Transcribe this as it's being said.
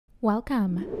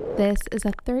Welcome. This is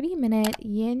a 30-minute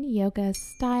yin yoga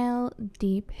style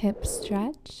deep hip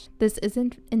stretch. This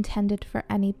isn't intended for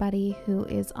anybody who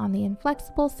is on the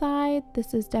inflexible side.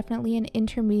 This is definitely an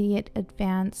intermediate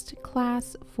advanced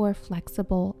class for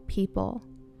flexible people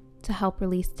to help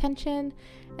release tension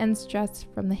and stress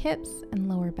from the hips and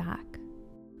lower back.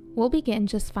 We'll begin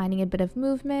just finding a bit of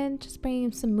movement, just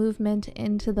bringing some movement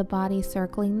into the body,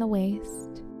 circling the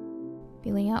waist,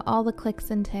 feeling out all the clicks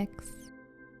and ticks.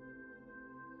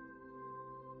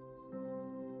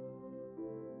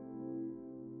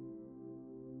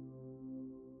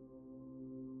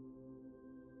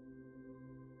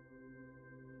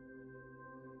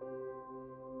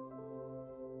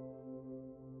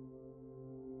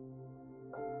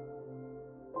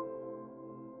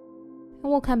 And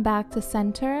we'll come back to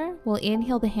center. We'll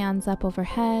inhale the hands up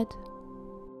overhead.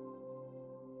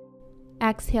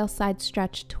 Exhale, side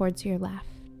stretch towards your left.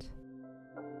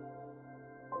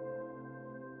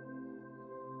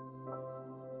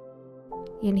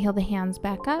 Inhale the hands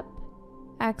back up.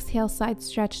 Exhale, side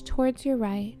stretch towards your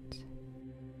right.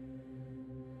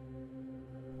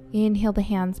 Inhale the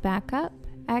hands back up.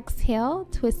 Exhale,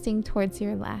 twisting towards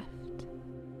your left.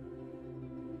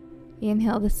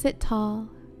 Inhale to sit tall.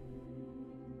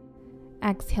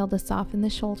 Exhale to soften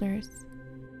the shoulders.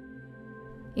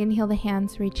 Inhale, the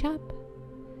hands reach up.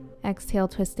 Exhale,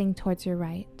 twisting towards your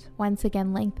right. Once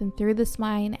again, lengthen through the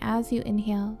spine as you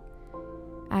inhale.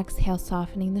 Exhale,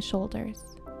 softening the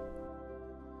shoulders.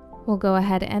 We'll go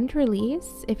ahead and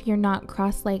release. If you're not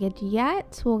cross-legged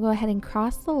yet, we'll go ahead and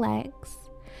cross the legs.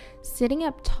 Sitting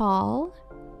up tall,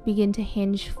 begin to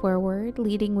hinge forward,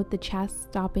 leading with the chest,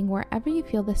 stopping wherever you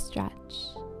feel the stretch.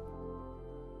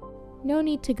 No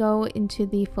need to go into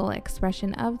the full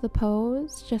expression of the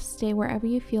pose, just stay wherever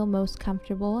you feel most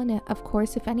comfortable. And of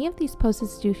course, if any of these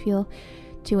poses do feel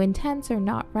too intense or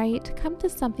not right, come to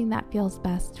something that feels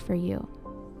best for you.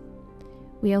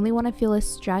 We only want to feel a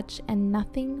stretch and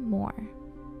nothing more.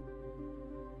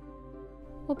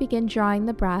 We'll begin drawing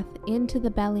the breath into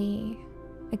the belly,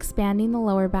 expanding the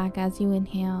lower back as you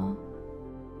inhale.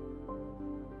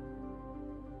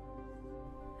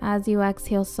 As you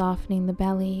exhale, softening the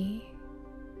belly,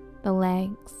 the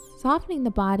legs, softening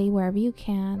the body wherever you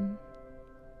can.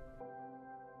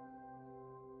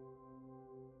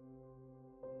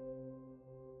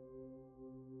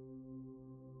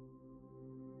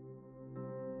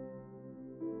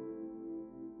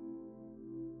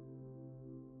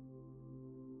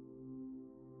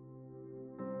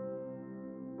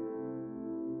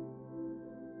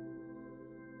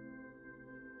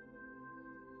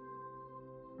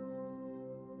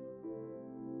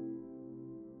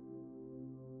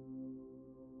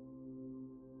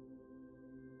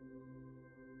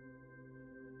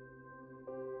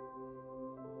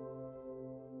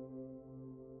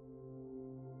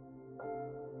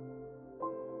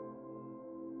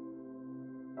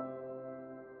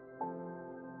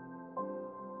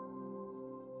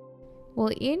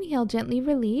 We'll inhale, gently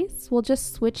release. We'll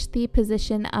just switch the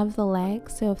position of the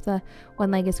legs. So if the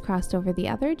one leg is crossed over the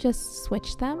other, just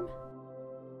switch them.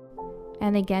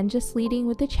 And again, just leading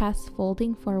with the chest,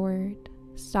 folding forward,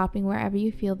 stopping wherever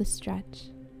you feel the stretch.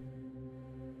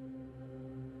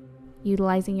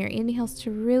 Utilizing your inhales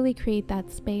to really create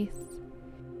that space.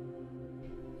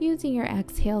 Using your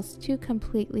exhales to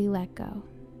completely let go.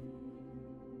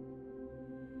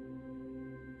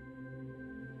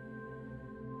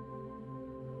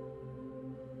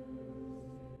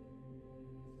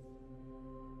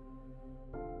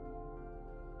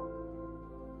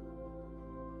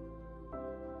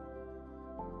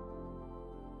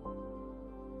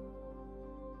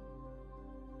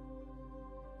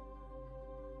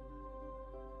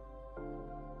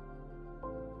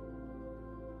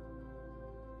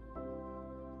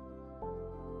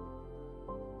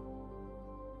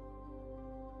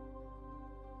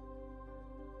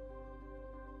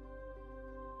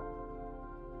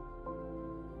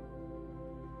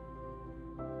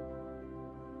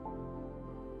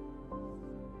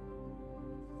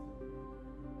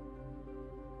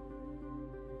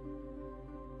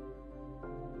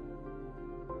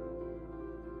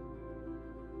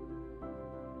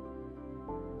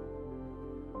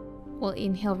 We'll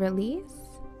inhale, release.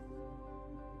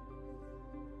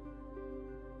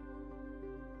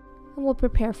 And we'll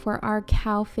prepare for our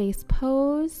cow face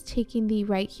pose, taking the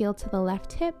right heel to the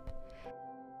left hip,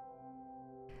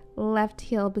 left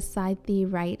heel beside the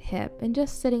right hip, and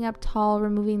just sitting up tall,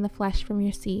 removing the flesh from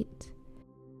your seat.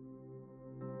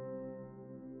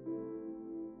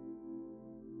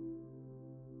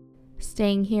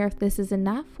 Staying here if this is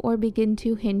enough, or begin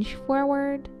to hinge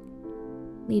forward,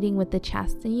 leading with the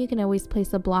chest, and you can always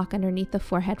place a block underneath the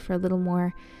forehead for a little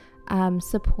more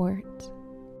support.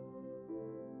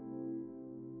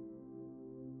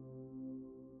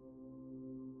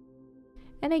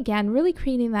 And again, really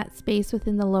creating that space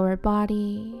within the lower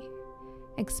body,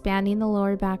 expanding the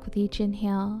lower back with each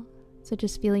inhale. So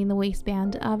just feeling the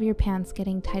waistband of your pants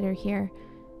getting tighter here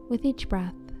with each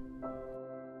breath.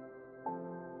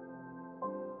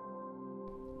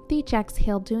 With each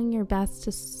exhale, doing your best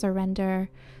to surrender,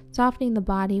 softening the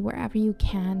body wherever you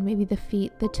can, maybe the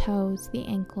feet, the toes, the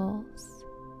ankles,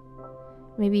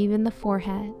 maybe even the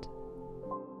forehead.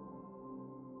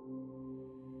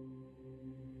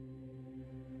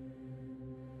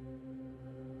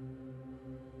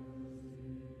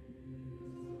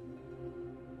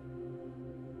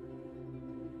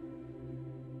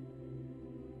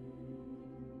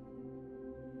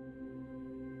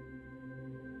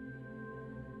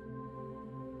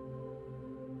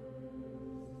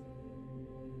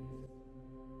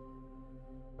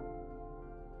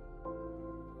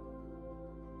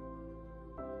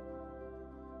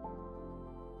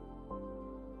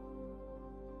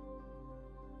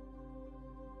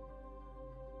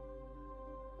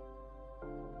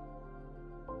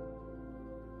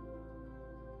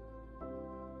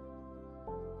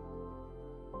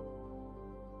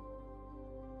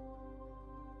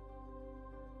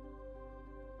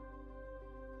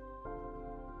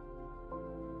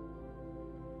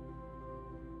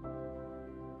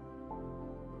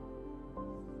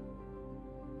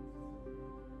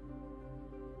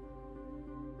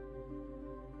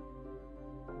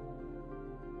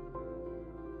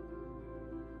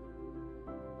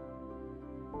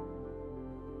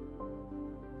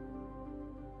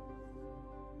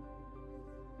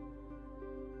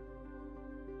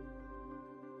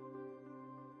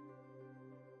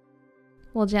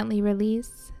 We'll gently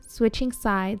release, switching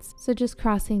sides, so just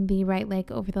crossing the right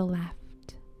leg over the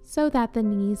left, so that the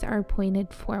knees are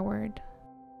pointed forward.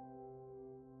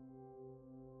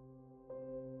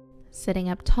 Sitting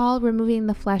up tall, removing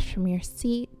the flesh from your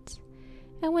seat,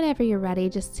 and whenever you're ready,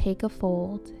 just take a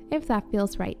fold, if that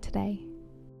feels right today.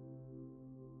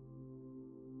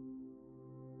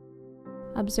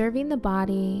 Observing the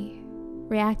body,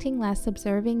 reacting less,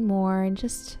 observing more, and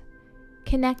just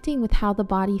connecting with how the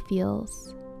body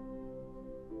feels,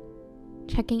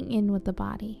 checking in with the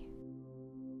body.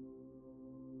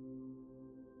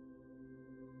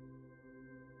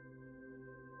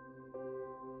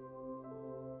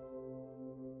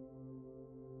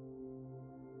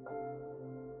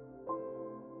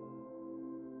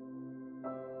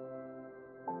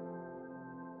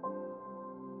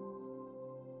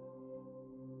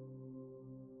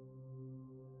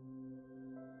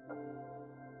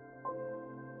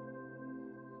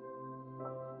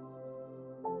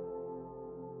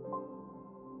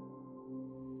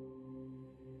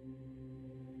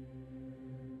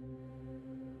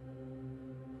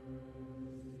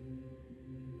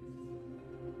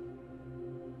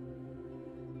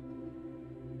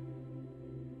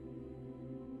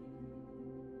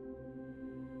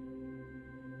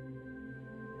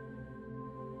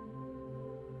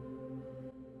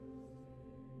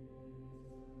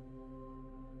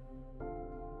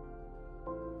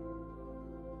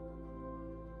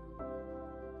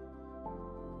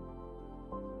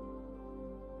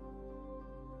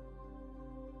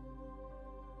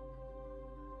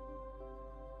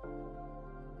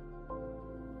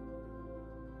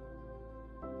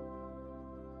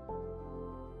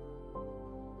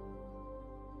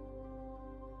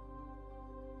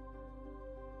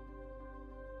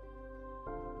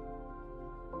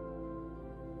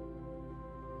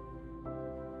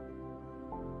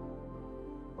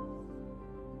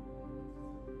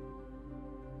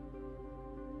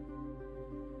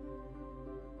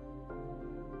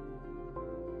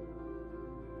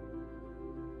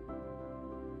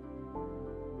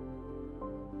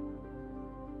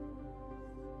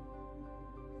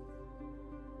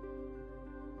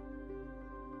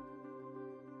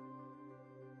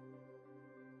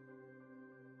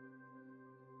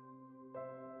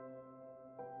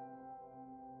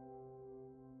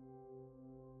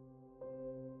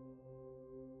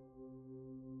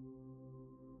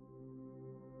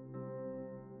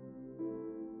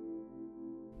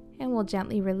 And we'll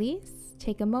gently release,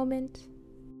 take a moment,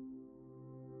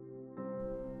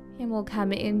 and we'll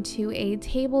come into a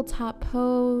tabletop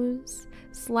pose,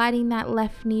 sliding that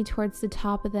left knee towards the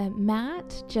top of the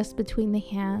mat, just between the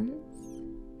hands,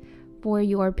 for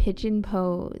your pigeon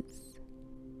pose.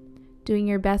 Doing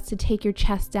your best to take your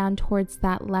chest down towards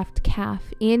that left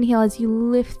calf. Inhale as you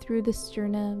lift through the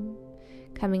sternum,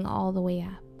 coming all the way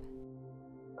up.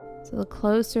 So the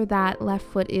closer that left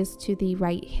foot is to the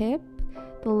right hip,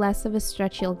 the less of a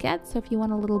stretch you'll get. So if you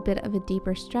want a little bit of a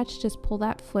deeper stretch, just pull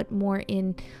that foot more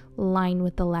in line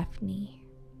with the left knee.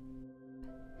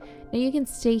 Now you can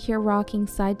stay here rocking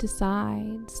side to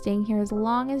side, staying here as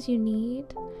long as you need,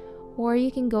 or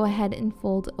you can go ahead and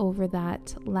fold over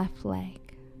that left leg.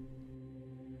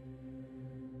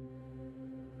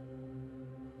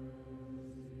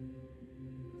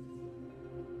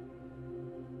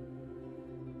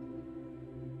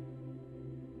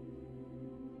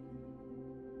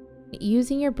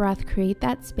 Using your breath, create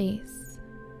that space,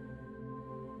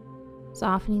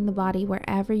 softening the body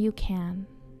wherever you can,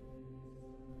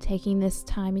 taking this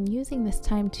time and using this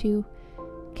time to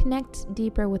connect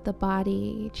deeper with the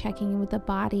body, checking in with the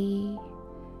body,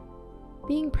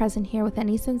 being present here with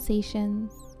any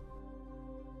sensations.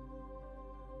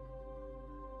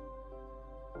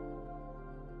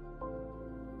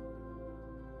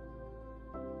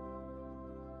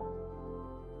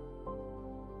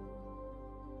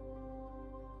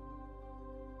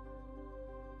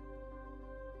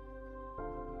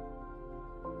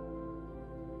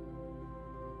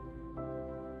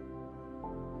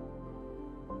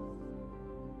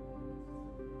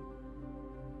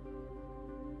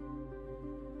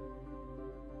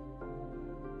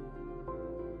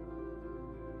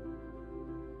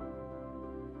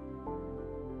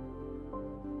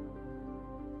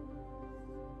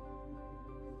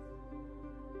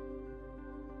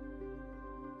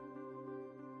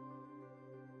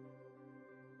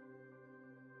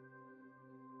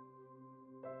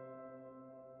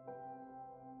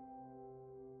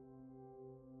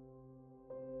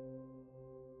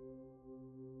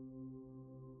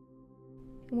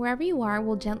 Wherever you are,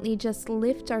 we'll gently just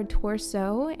lift our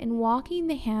torso and walking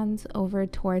the hands over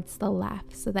towards the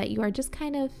left so that you are just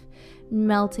kind of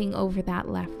melting over that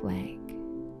left leg.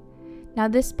 Now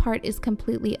this part is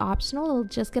completely optional. It'll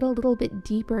just get a little bit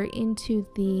deeper into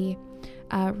the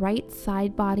right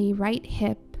side body, right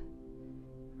hip,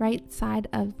 right side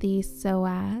of the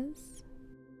psoas.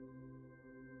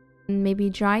 And maybe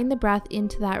drawing the breath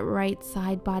into that right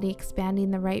side body,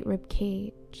 expanding the right rib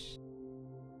cage.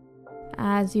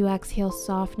 As you exhale,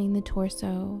 softening the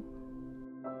torso.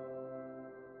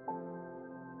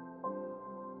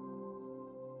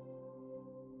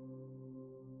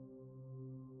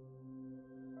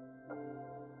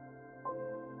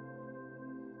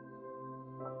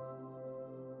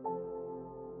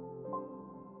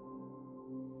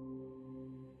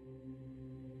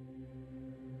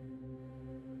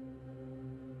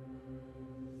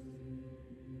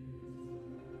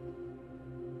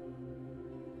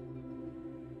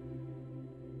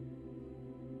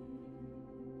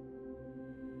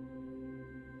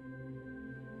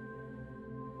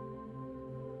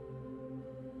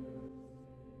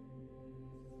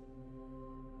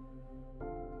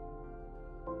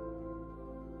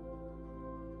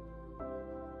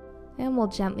 And we'll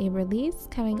gently release,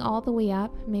 coming all the way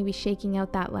up, maybe shaking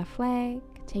out that left leg.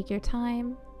 Take your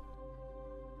time.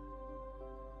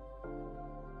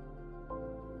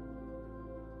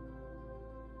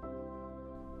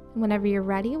 Whenever you're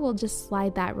ready, we'll just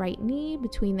slide that right knee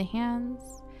between the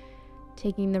hands,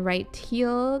 taking the right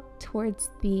heel towards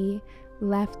the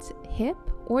left hip,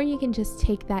 or you can just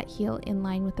take that heel in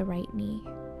line with the right knee.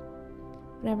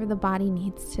 Whatever the body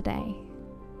needs today.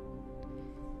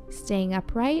 Staying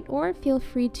upright, or feel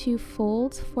free to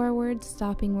fold forward,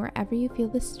 stopping wherever you feel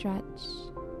the stretch.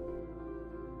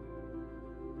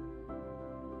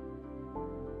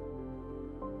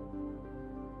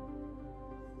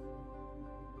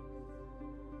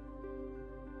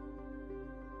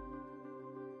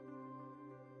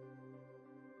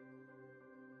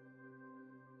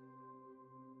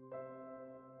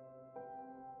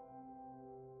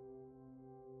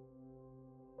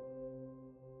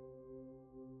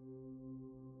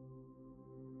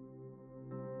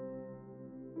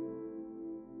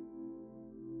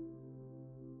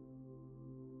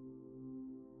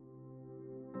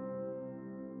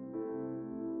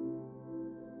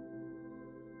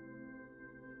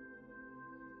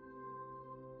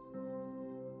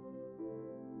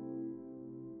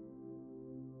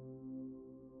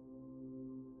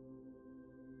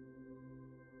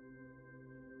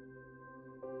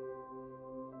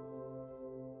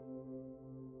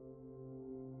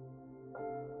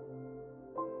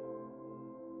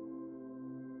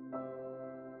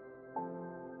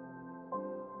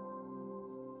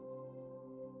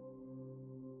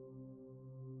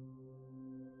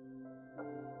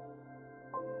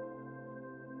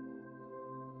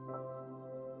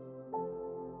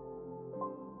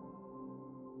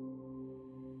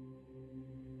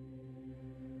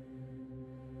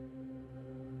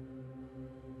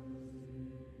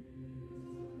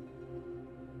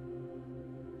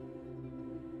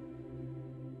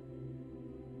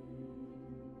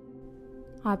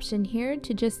 Option here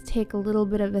to just take a little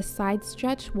bit of a side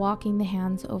stretch, walking the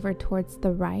hands over towards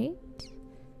the right,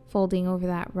 folding over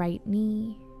that right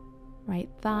knee, right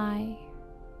thigh.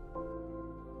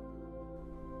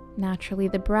 Naturally,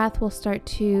 the breath will start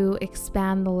to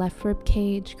expand the left rib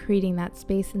cage, creating that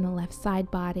space in the left side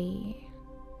body.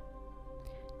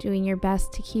 Doing your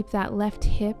best to keep that left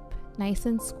hip nice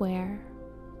and square.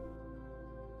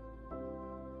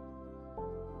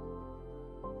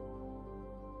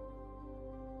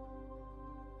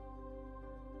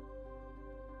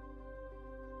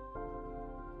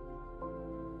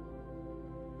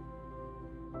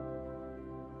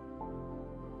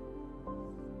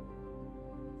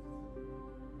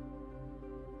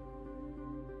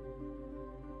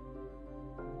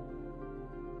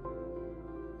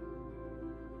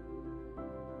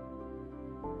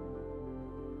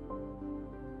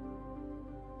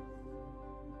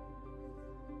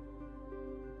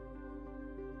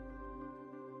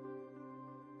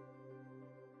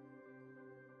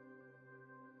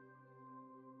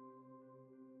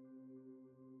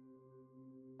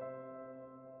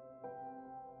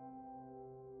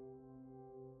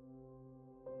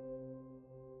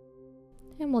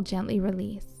 And we'll gently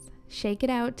release. Shake it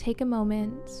out, take a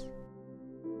moment.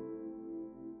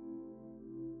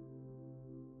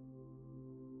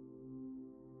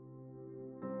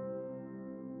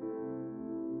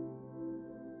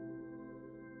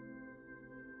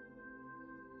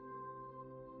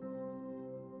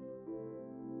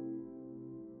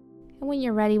 And when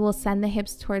you're ready, we'll send the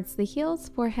hips towards the heels,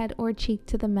 forehead or cheek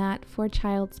to the mat for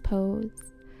child's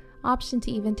pose. Option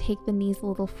to even take the knees a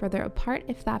little further apart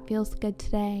if that feels good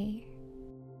today.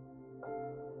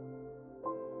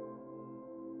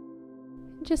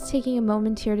 Just taking a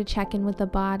moment here to check in with the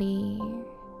body.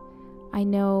 I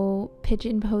know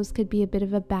pigeon pose could be a bit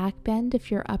of a back bend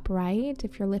if you're upright,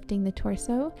 if you're lifting the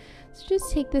torso. So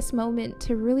just take this moment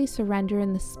to really surrender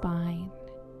in the spine.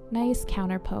 Nice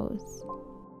counter pose.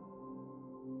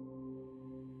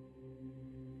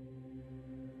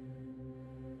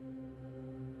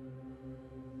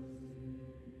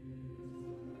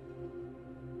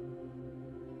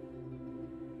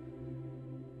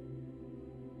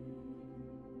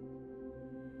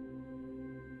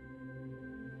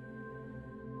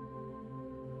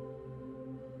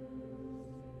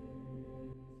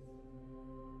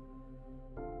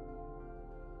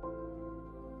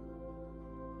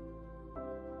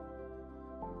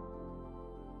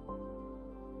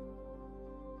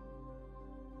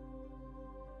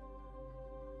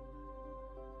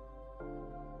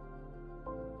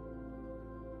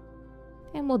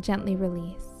 And we'll gently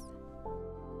release.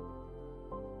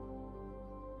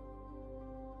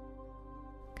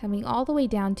 Coming all the way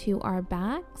down to our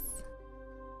backs.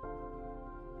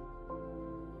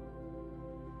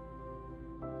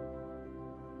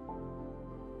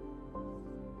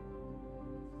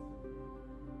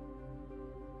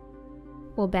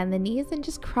 We'll bend the knees and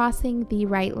just crossing the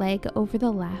right leg over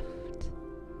the left.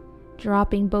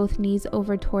 Dropping both knees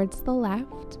over towards the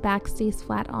left, back stays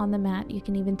flat on the mat. You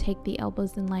can even take the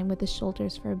elbows in line with the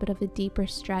shoulders for a bit of a deeper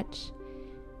stretch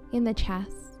in the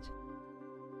chest.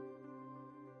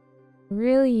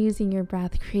 Really using your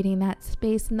breath, creating that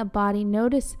space in the body.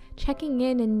 Notice checking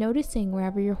in and noticing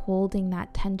wherever you're holding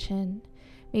that tension.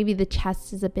 Maybe the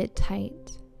chest is a bit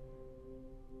tight.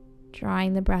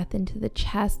 Drawing the breath into the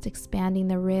chest, expanding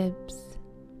the ribs.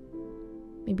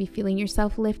 Maybe feeling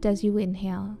yourself lift as you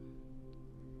inhale.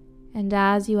 And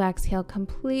as you exhale,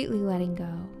 completely letting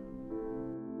go.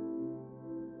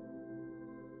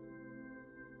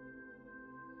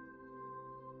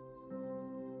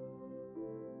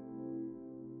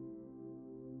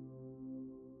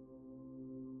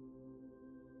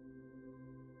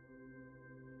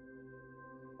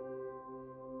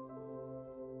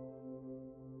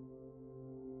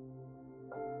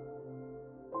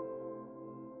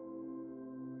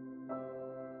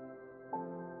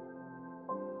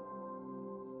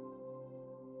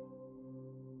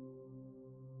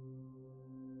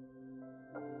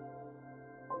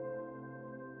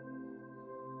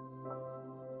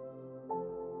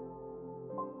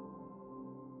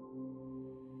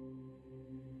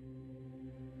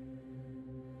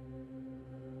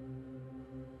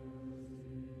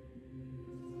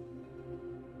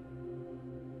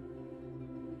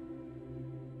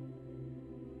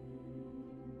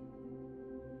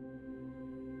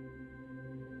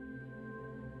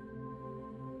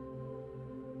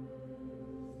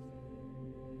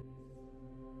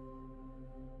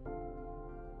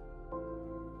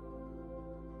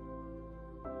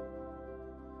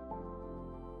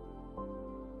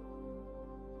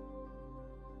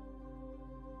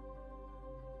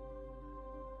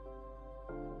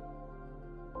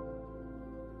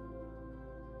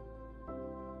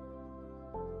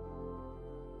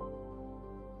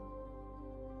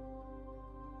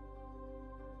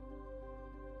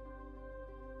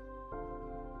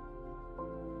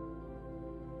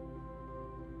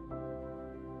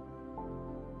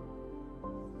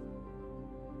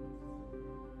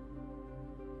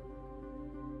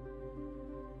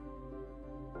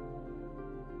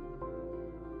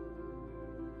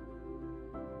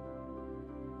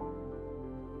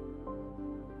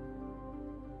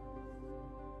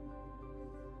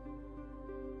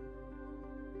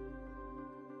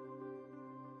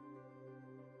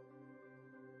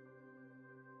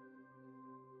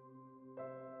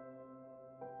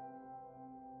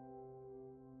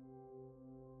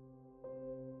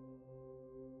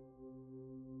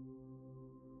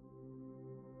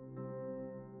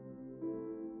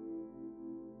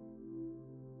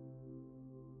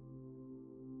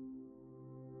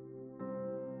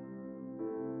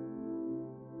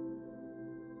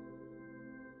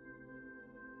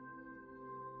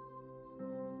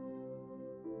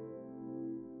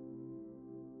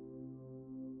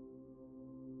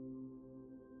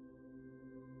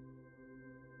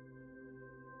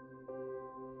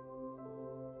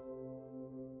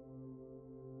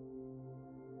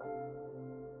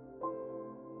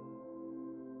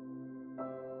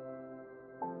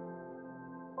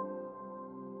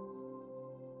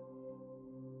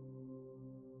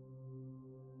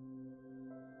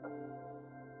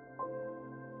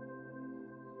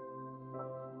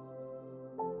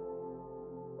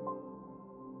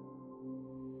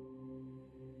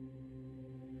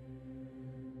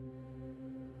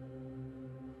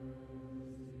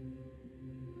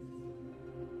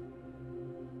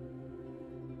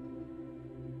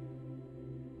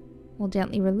 We'll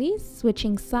gently release,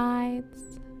 switching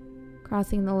sides,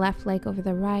 crossing the left leg over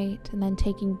the right, and then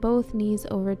taking both knees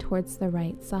over towards the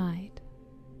right side.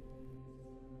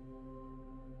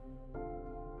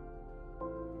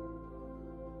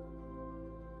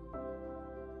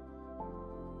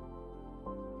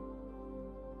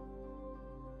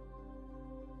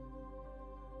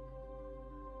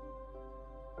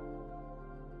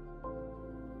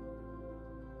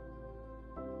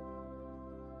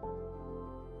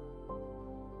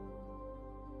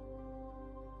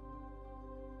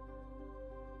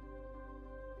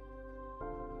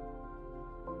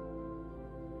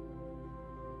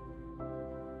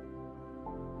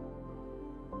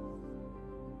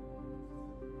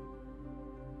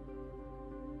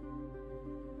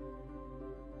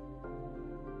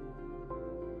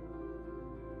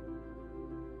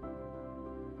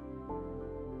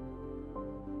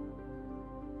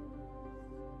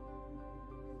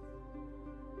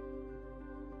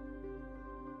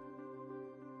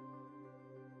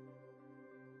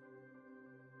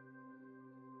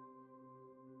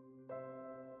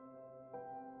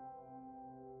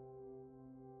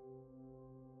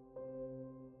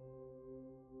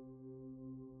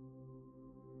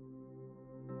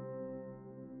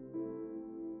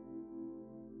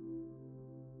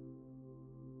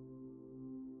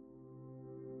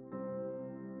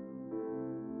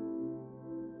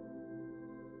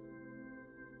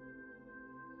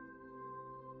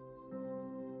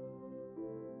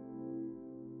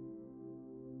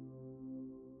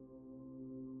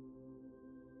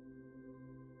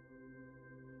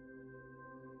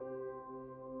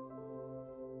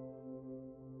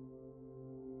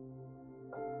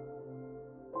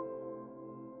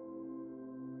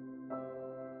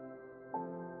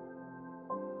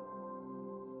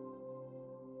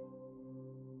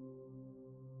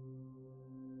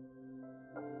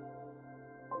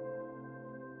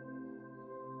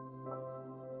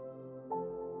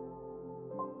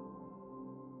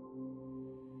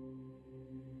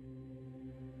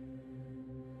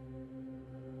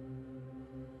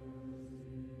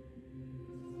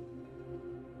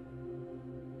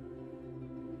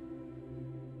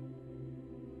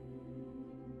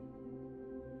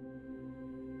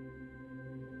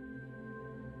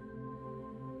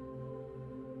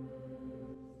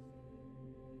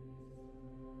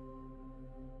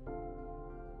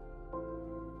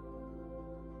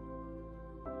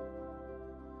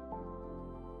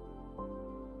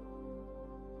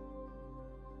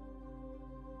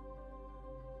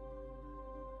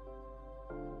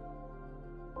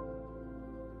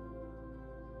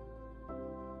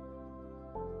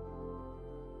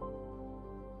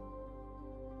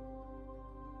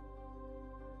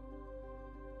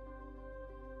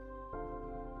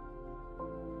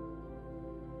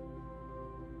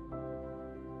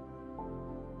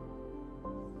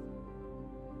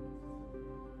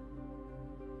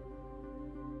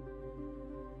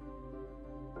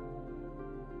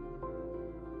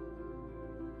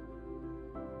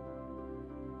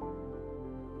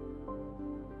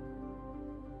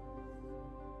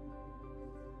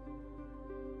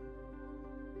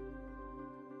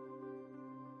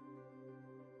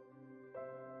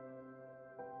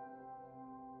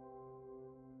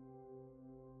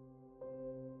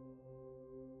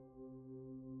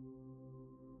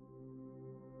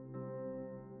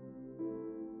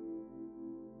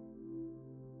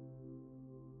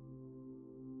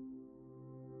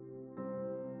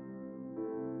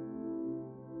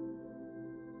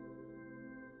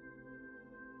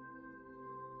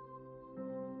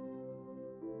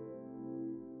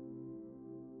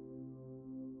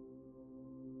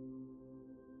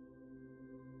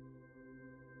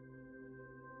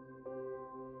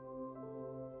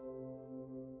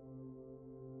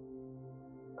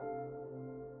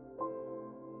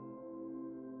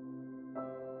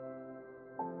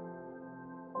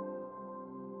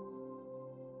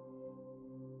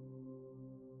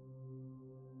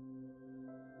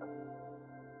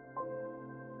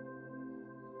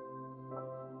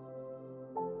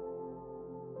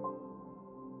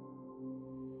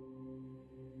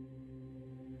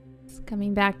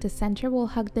 Coming back to center, we'll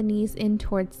hug the knees in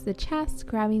towards the chest,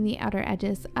 grabbing the outer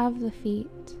edges of the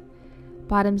feet.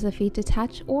 Bottoms of feet to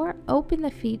touch, or open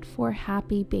the feet for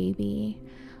happy baby.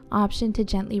 Option to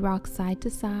gently rock side to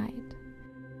side.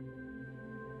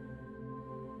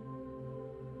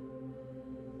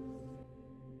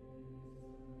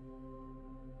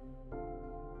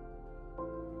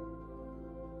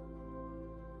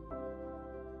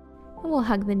 And we'll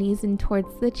hug the knees in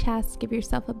towards the chest. Give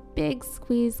yourself a big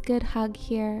squeeze, good hug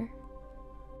here.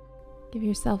 Give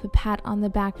yourself a pat on the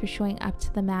back for showing up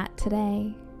to the mat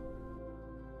today.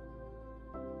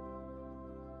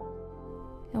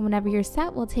 And whenever you're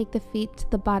set, we'll take the feet to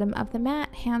the bottom of the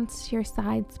mat, hands to your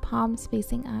sides, palms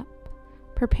facing up,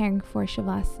 preparing for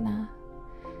Shavasana.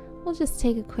 We'll just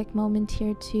take a quick moment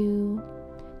here to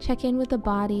check in with the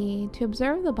body, to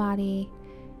observe the body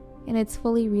in its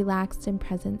fully relaxed and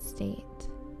present state.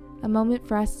 A moment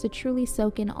for us to truly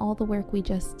soak in all the work we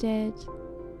just did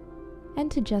and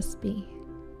to just be.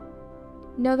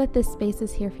 Know that this space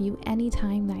is here for you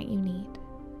anytime that you need.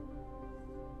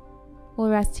 We'll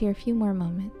rest here a few more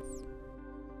moments.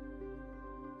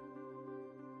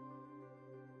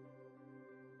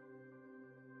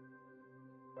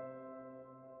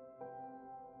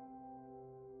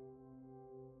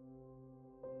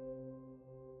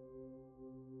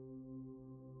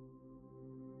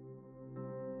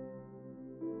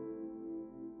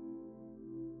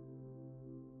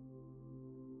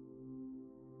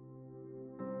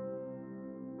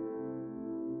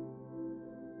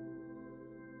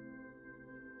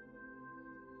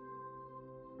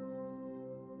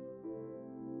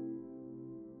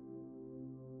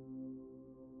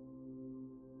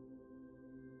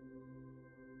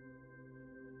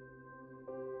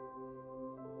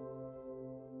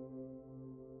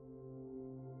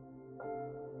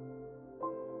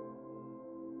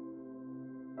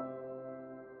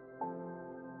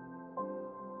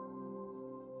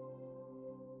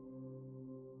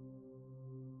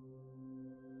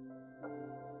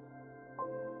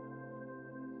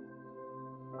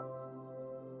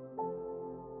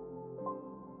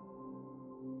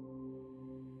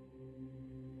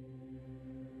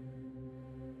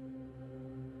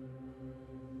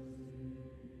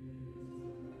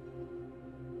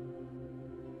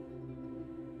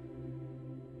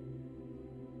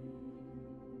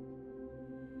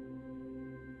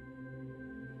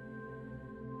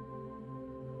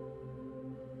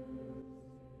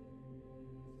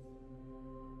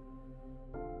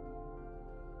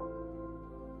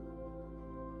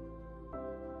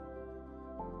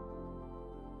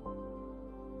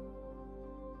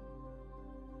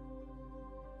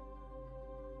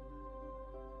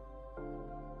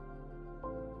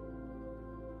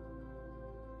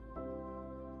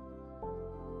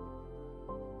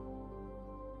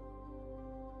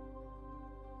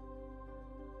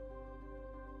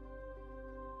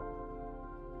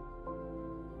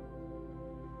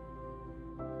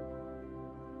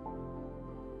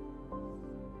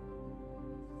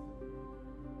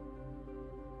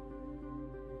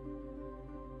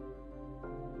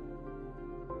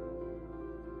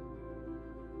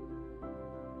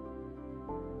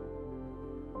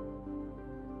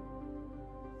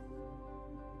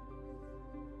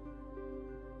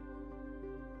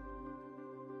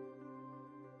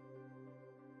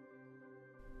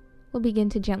 We'll begin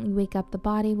to gently wake up the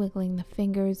body, wiggling the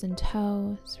fingers and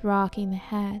toes, rocking the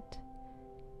head,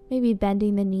 maybe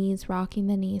bending the knees, rocking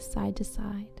the knees side to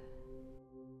side.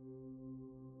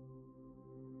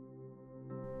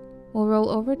 We'll roll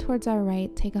over towards our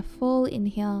right, take a full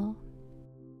inhale,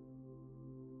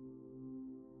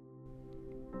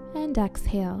 and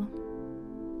exhale,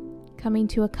 coming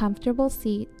to a comfortable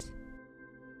seat.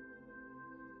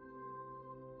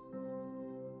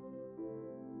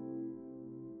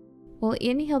 We'll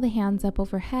inhale the hands up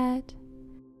overhead.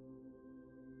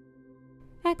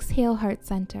 Exhale, heart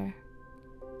center.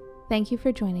 Thank you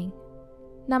for joining.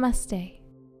 Namaste.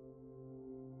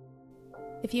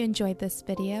 If you enjoyed this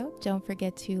video, don't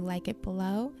forget to like it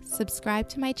below, subscribe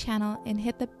to my channel, and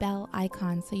hit the bell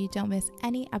icon so you don't miss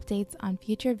any updates on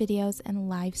future videos and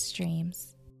live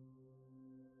streams.